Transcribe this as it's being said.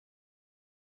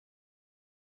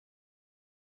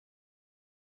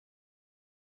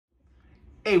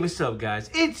Hey, what's up, guys?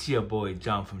 It's your boy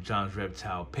John from John's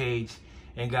Reptile Page.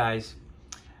 And guys,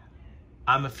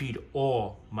 I'm gonna feed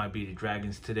all my bearded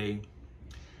dragons today.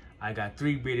 I got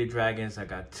 3 bearded dragons, I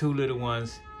got 2 little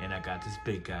ones, and I got this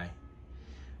big guy.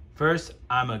 First,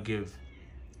 I'm gonna give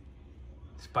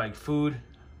Spike food.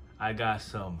 I got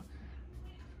some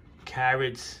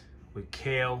carrots with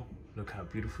kale. Look how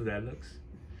beautiful that looks.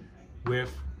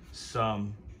 With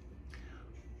some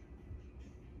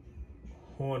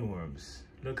hornworms.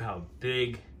 Look how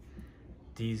big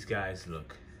these guys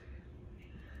look.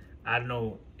 I don't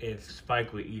know if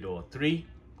Spike will eat all 3,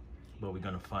 but we're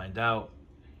gonna find out.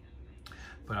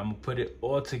 But I'm gonna put it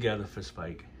all together for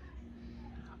Spike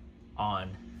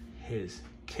on his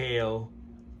kale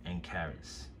and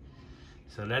carrots.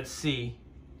 So let's see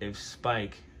if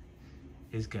Spike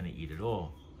is gonna eat it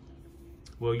all.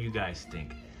 What do you guys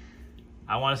think?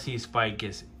 I wanna see if Spike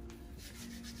gets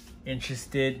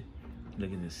interested.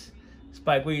 Look at this.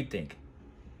 Spike, what do you think?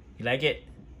 You like it?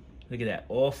 Look at that,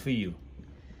 all for you.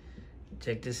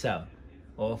 Check this out,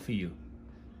 all for you.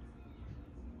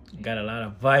 Got a lot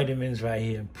of vitamins right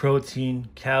here, protein,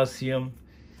 calcium.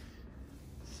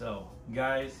 So,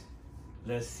 guys,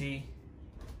 let's see.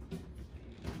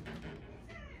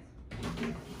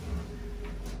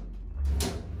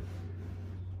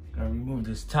 Gonna remove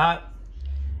this top,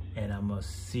 and I'm gonna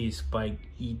see Spike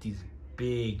eat these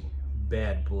big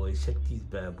bad boys. Check these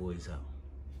bad boys out.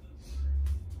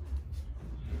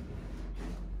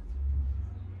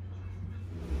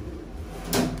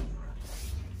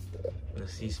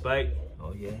 Let's see Spike.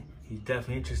 Oh yeah, he's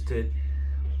definitely interested.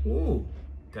 Ooh,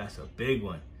 that's a big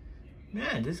one.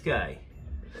 Man, this guy,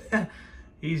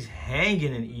 he's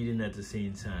hanging and eating at the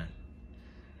same time.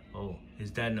 Oh,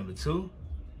 is that number 2?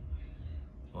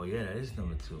 Oh yeah, that is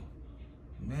number 2.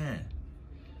 Man,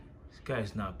 this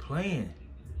guy's not playing.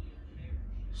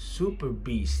 Super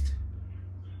beast.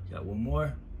 Got one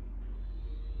more.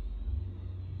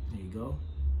 There you go.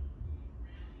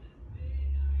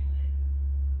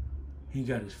 He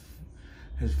got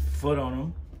his foot on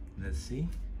him. Let's see.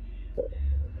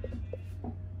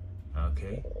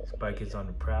 Okay, Spike is on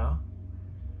the prowl.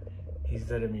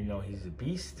 He's letting me know he's a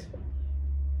beast.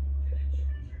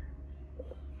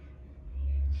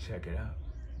 Check it out.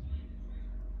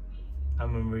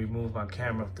 I'm gonna remove my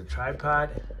camera off the tripod.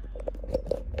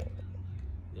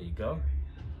 There you go.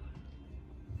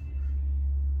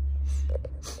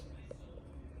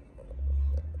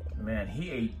 Man, he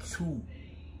ate 2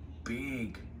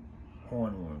 big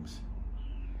hornworms.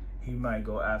 He might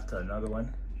go after another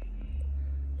one.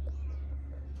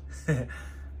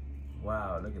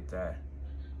 Wow, look at that.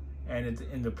 And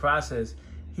in the process,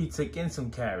 he took in some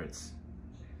carrots.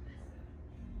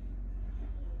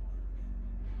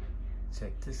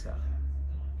 Check this out.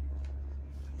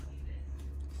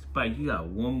 Spike, you got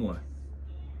one more.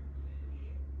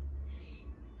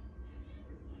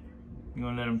 You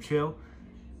gonna let him chill?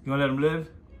 You gonna let him live?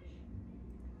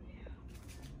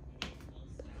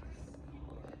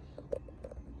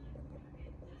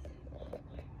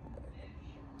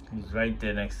 He's right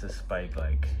there next to Spike,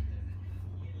 like.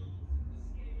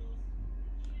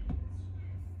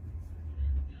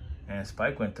 And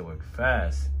Spike went to work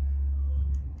fast.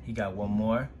 He got one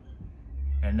more.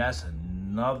 And that's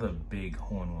another big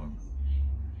hornworm.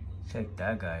 Check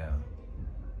that guy out.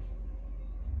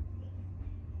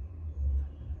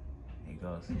 Here he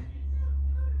goes.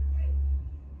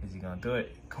 Is he gonna do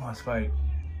it? Come on, Spike.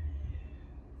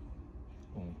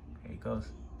 Oh, here he goes.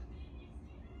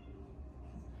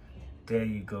 There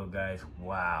you go, guys.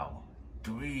 Wow.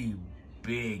 3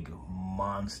 big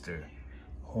monster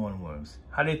hornworms.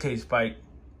 How do they taste, Spike?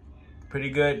 Pretty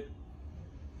good?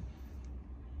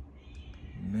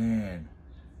 Man.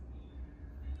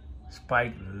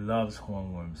 Spike loves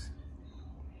hornworms.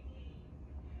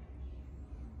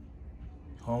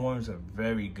 Hornworms are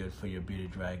very good for your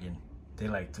bearded dragon. They're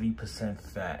like 3%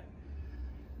 fat.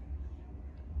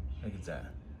 Look at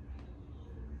that.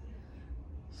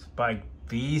 Spike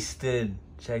beasted.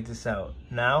 Check this out.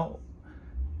 Now,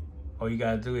 all you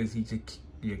gotta do is eat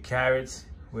your carrots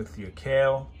with your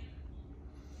kale.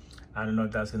 I don't know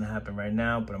if that's gonna happen right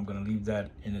now, but I'm gonna leave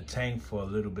that in the tank for a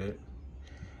little bit.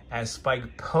 As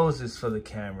Spike poses for the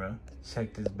camera,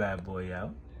 check this bad boy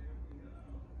out.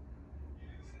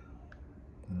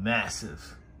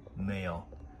 Massive male,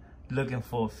 looking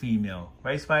for a female.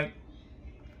 Right, Spike?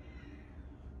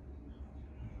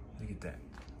 Look at that.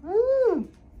 Woo!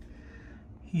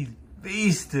 He's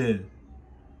beasted.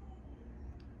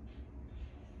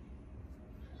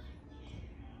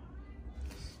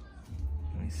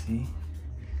 Let me see.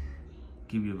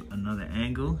 Give you another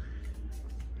angle.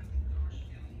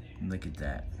 Look at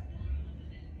that.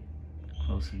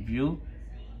 Closer view.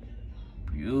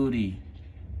 Beauty.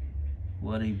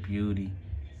 What a beauty.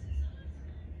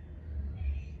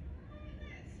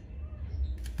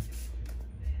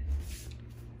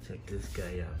 Check this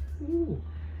guy out. Ooh.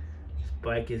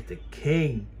 Spike is the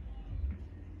king.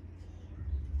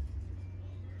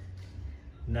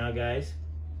 Now guys,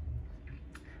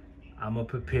 I'm gonna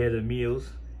prepare the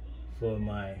meals for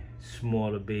my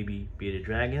smaller baby bearded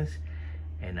dragons,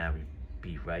 and I'll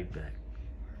be right back.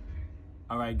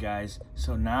 All right guys,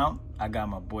 so now I got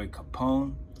my boy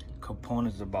Capone. Capone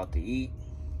is about to eat.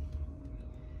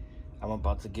 I'm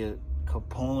about to get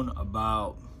Capone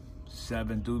about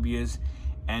 7 dubias,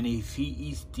 and if he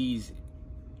eats these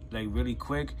like really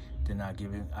quick, then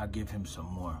I'll give him some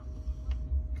more.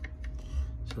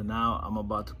 So now I'm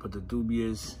about to put the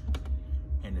dubias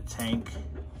in the tank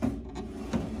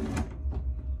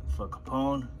for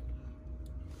Capone.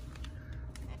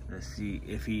 Let's see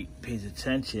if he pays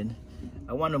attention.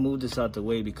 I want to move this out the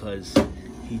way because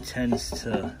he tends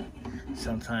to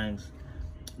sometimes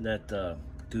let the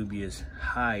dubias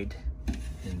hide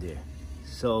in there.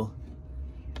 So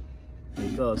there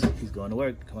he goes. He's going to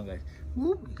work. Come on, guys.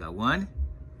 Whoop. He got 1.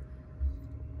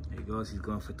 There he goes. He's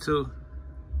going for 2.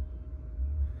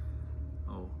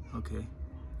 Oh, okay.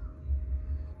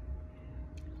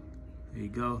 There you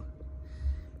go.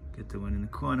 Get the one in the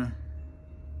corner.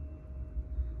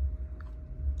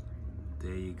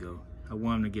 There you go. I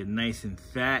want him to get nice and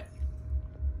fat.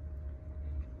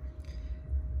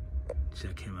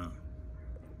 Check him out.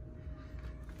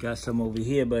 Got some over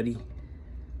here, buddy.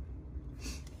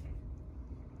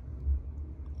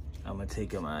 I'm gonna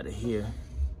take him out of here.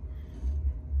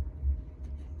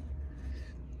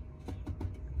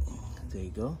 There you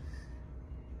go.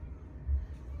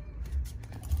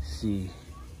 See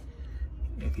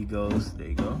if he goes. There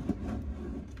you go.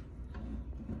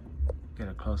 Get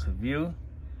a closer view.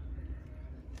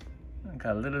 Look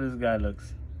how little this guy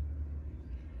looks.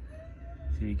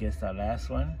 See, he gets that last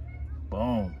one.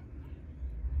 Boom.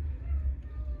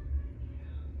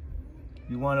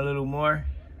 You want a little more?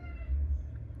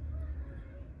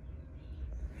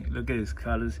 Look at his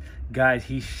colors. Guys,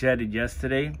 he shedded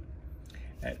yesterday.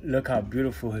 And look how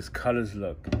beautiful his colors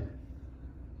look.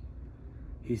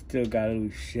 He still got a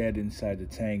little shed inside the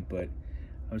tank, but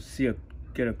I'll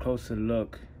get a closer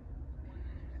look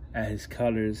at his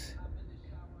colors.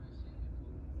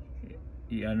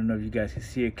 Yeah, I don't know if you guys can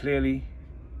see it clearly,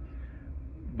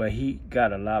 but he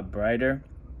got a lot brighter.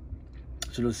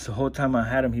 So the whole time I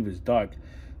had him, he was dark,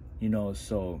 you know,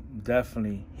 so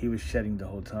definitely he was shedding the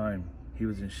whole time. He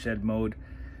was in shed mode,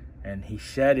 and he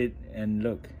shed it, and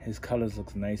look, his colors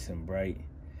look nice and bright.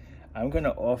 I'm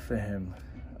gonna offer him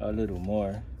a little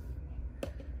more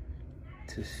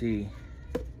to see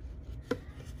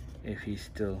if he's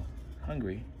still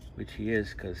hungry, which he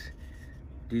is, because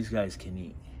these guys can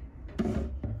eat.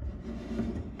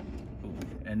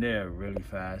 And they're really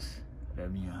fast.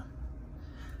 Let me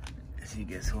see, he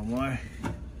gets one more.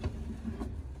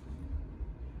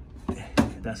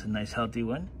 That's a nice healthy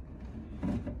one.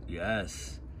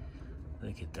 Yes,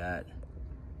 look at that.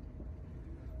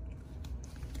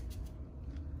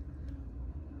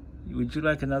 Would you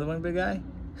like another one, big guy?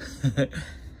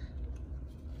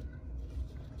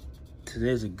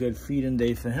 Today's a good feeding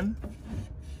day for him.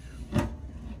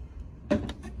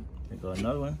 There go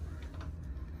another one.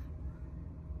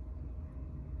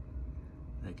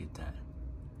 Look at that.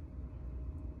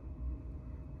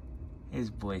 This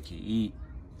boy can eat.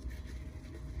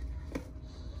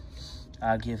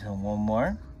 I'll give him one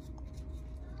more,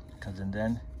 because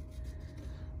then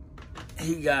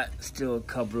he got still a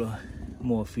couple of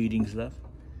more feedings left.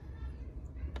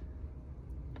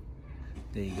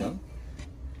 There you go.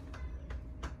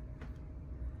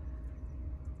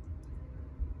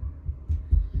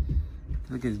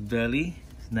 Look at his belly.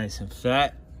 It's nice and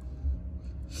fat.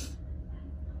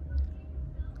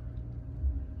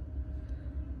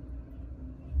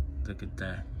 Look at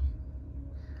that.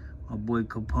 My boy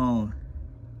Capone.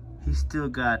 He still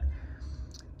got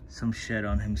some shed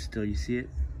on him still, you see it?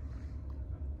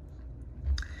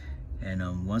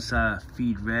 And once I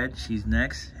feed Red, she's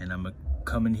next, and I'm gonna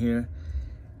come in here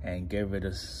and get rid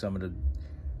of some of the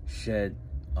shed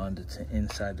on the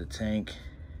inside the tank.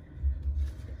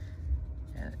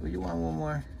 And you want one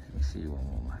more? Let me see, you want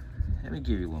one more. Let me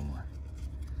give you one more.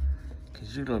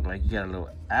 Cause you look like you got a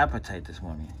little appetite this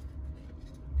morning.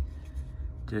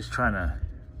 Just trying to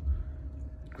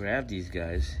grab these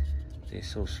guys. They're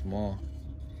so small,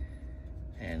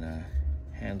 and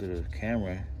handle the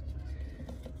camera.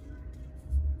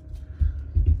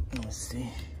 Let's see.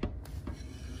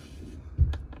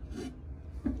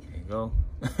 There you go.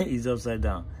 He's upside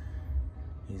down.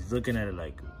 He's looking at it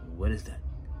like, what is that?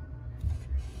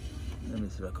 Let me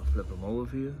see if I can flip him over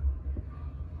for you.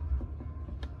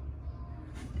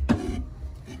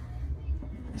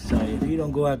 So if he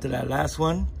don't go after that last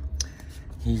one,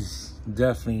 he's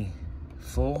definitely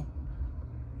full.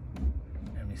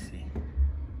 Let me see.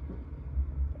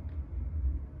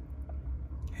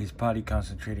 He's probably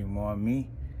concentrating more on me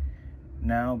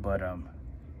now, but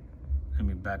let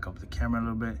me back up the camera a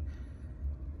little bit.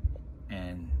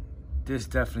 And this is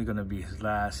definitely gonna be his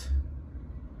last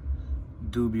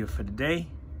dubia for the day.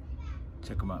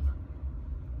 Check him out.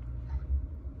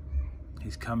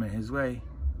 He's coming his way.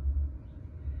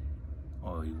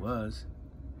 Oh, he was.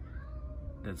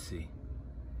 Let's see.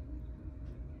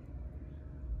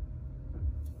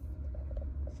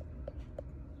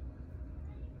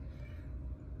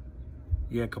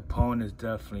 Yeah, Capone is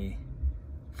definitely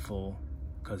full,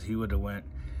 because he would have went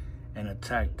and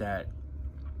attacked that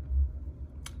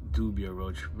dubia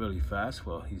roach really fast.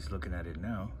 Well, he's looking at it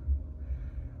now.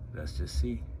 Let's just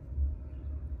see.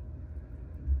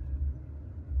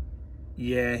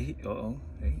 Yeah, hey,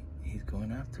 he's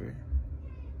going after it.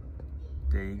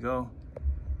 There you go.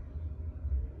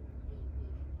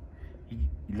 You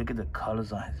look at the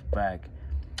colors on his back.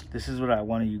 This is what I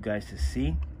wanted you guys to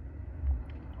see.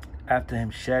 After him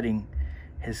shedding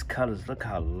his colors, look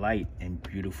how light and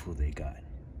beautiful they got.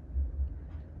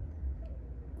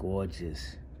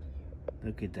 Gorgeous.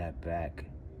 Look at that back.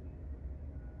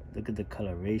 Look at the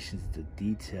colorations, the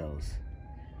details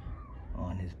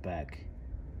on his back.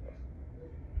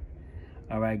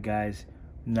 All right, guys.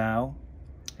 Now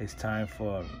it's time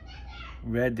for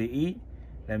Red to eat.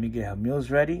 Let me get her meals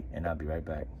ready, and I'll be right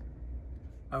back.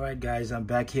 All right, guys. I'm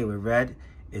back here with Red.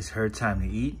 It's her time to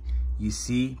eat. You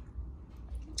see,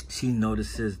 she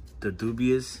notices the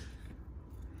dubias,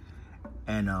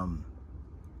 and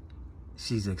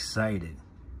she's excited.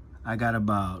 I got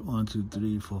about 1, 2,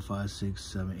 3, 4, 5, 6,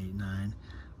 7, 8, 9,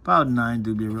 about 9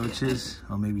 dubia roaches,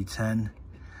 or maybe 10.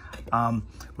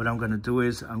 What I'm gonna do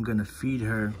is I'm gonna feed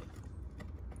her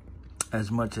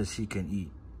as much as she can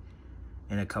eat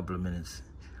in a couple of minutes.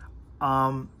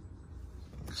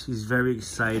 She's very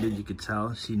excited. You could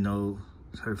tell she knows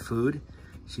her food.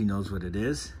 She knows what it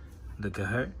is. Look at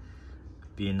her,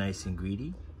 being nice and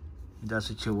greedy. That's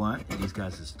what you want. These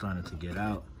guys are starting to get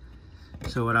out.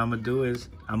 So what I'm gonna do is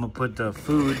I'm gonna put the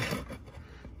food,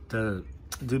 the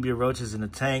dubia roaches, in the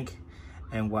tank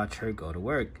and watch her go to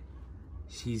work.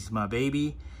 She's my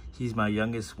baby. She's my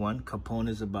youngest one. Capone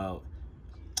is about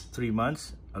 3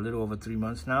 months, a little over 3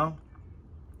 months now.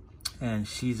 And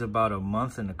she's about a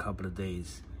month and a couple of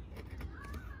days.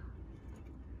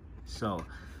 So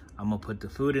I'm gonna put the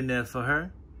food in there for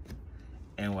her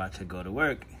and watch her go to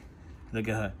work. Look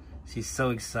at her. She's so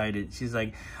excited. She's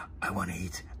like, I wanna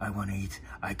eat, I wanna eat.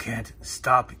 I can't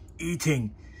stop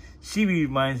eating. She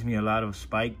reminds me a lot of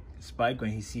Spike. Spike, when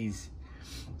he sees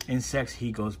insects,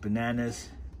 he goes bananas.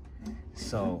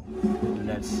 So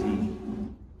let's see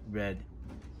Red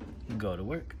go to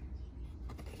work.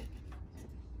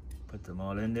 Put them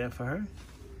all in there for her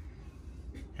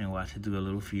and watch her do a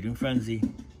little feeding frenzy.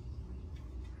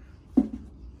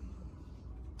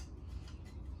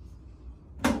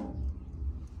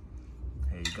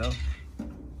 There you go.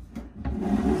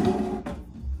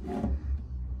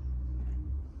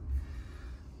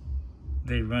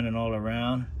 They're running all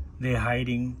around. They're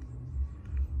hiding.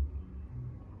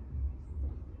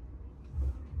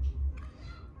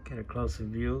 Get a closer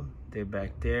view. They're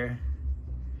back there.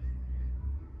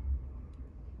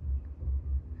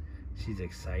 She's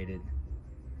excited.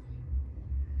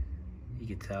 You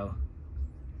can tell.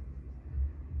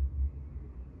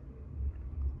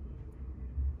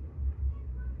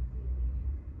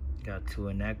 Got 2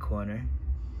 in that corner.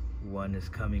 1 is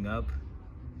coming up.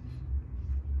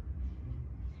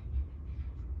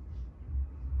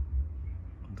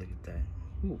 Look at that.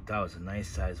 Ooh, that was a nice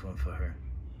size one for her.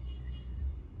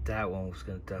 That one was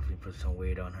gonna definitely put some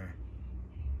weight on her.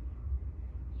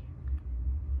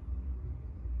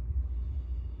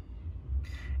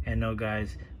 And no,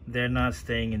 guys, they're not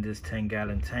staying in this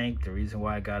 10-gallon tank. The reason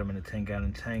why I got them in a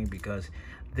 10-gallon tank, because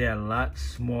they're a lot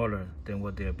smaller than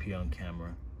what they appear on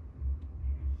camera.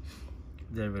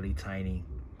 They're really tiny.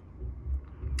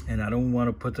 And I don't want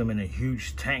to put them in a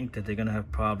huge tank that they're gonna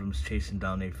have problems chasing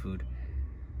down their food.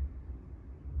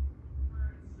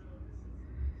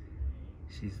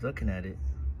 She's looking at it.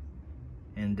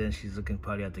 And then she's looking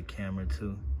probably at the camera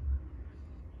too.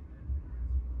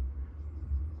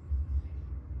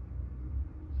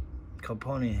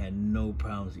 Capone had no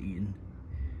problems eating.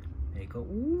 There you go.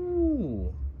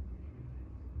 Ooh.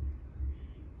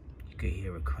 You could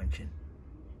hear her crunching.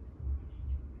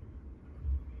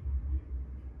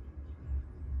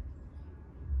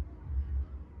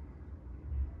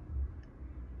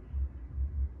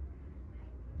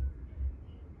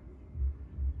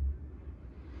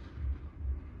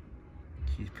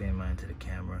 She's paying mine to the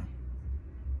camera.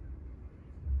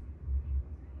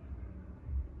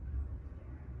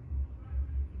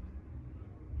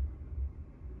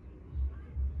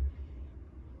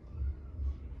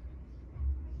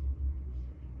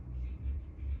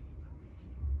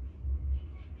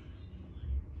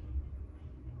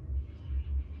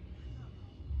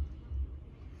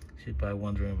 She's probably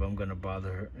wondering if I'm gonna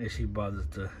bother her. If she bothers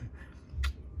to.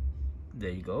 There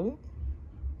you go.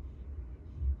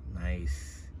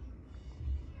 Nice.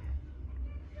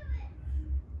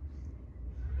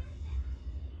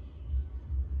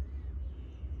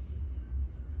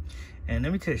 And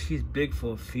let me tell you, she's big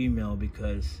for a female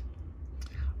because,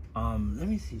 let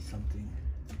me see something.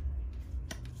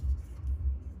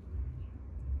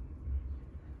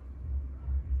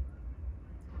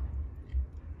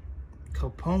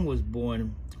 Capone was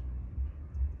born,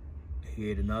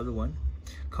 here's another one.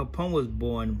 Capone was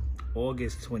born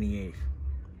August 28th.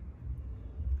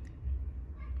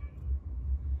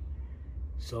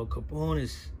 So Capone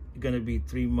is gonna be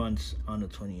 3 months on the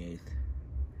 28th.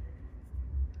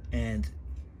 And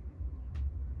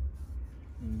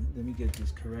let me get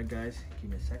this correct, guys.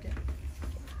 Give me a second.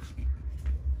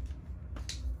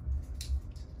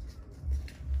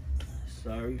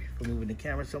 Sorry for moving the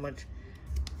camera so much.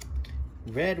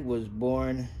 Red was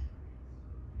born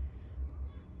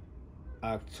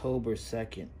October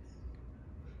 2nd.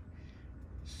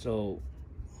 So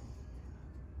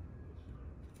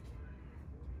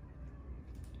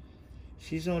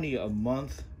she's only a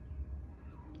month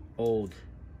old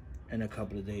in a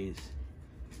couple of days.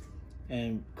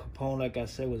 And Capone, like I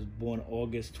said, was born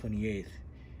August 28th.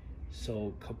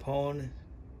 So Capone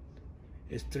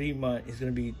is 3 months. It's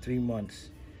gonna be 3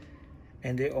 months,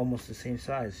 and they're almost the same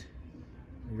size.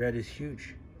 Red is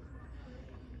huge.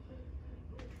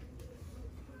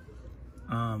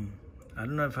 I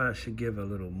don't know if I should give a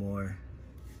little more.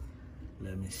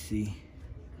 Let me see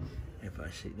if I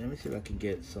should. Let me see if I can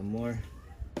get some more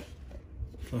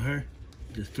for her.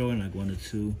 Just throw in like 1 or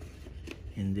 2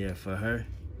 in there for her.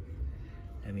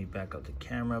 Let me back up the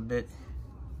camera a bit.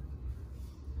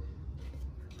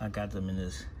 I got them in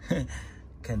this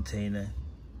container.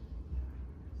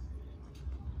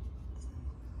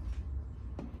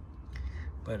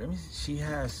 But let me see, she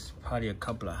has probably a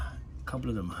couple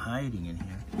of them hiding in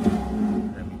here.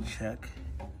 Let me check.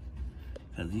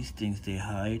 Cause these things they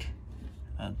hide.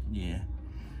 Yeah,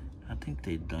 I think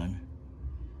they're done.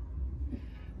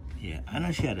 Yeah, I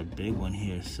know she had a big one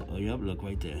here. So, oh, yep, look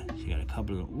right there. She got a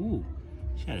couple of them. Ooh,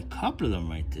 she had a couple of them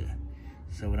right there.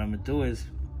 So what I'm gonna do is,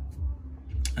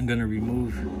 I'm gonna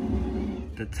remove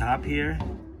the top here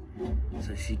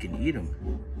so she can eat them.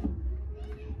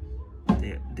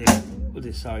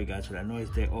 They're sorry guys for that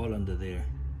noise. They're all under there.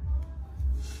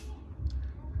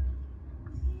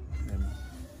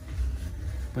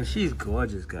 But she's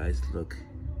gorgeous, guys. Look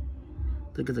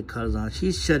at the colors on.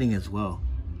 She's shedding as well.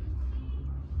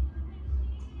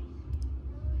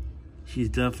 She's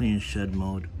definitely in shed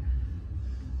mode.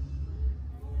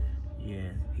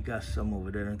 Yeah, you got some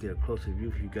over there. I'll get a closer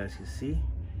view for you guys to see.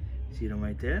 See them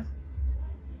right there?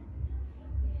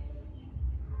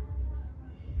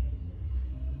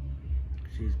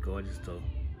 She's gorgeous though.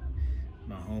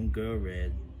 My homegirl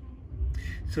Red.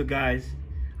 So guys,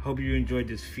 hope you enjoyed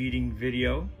this feeding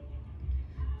video.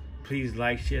 Please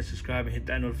like, share, subscribe, and hit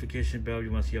that notification bell if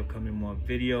you want to see upcoming more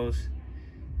videos.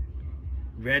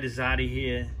 Red is out of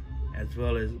here, as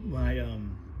well as my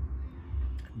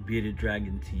Bearded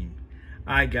Dragon team.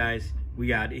 Alright guys,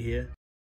 we out of here.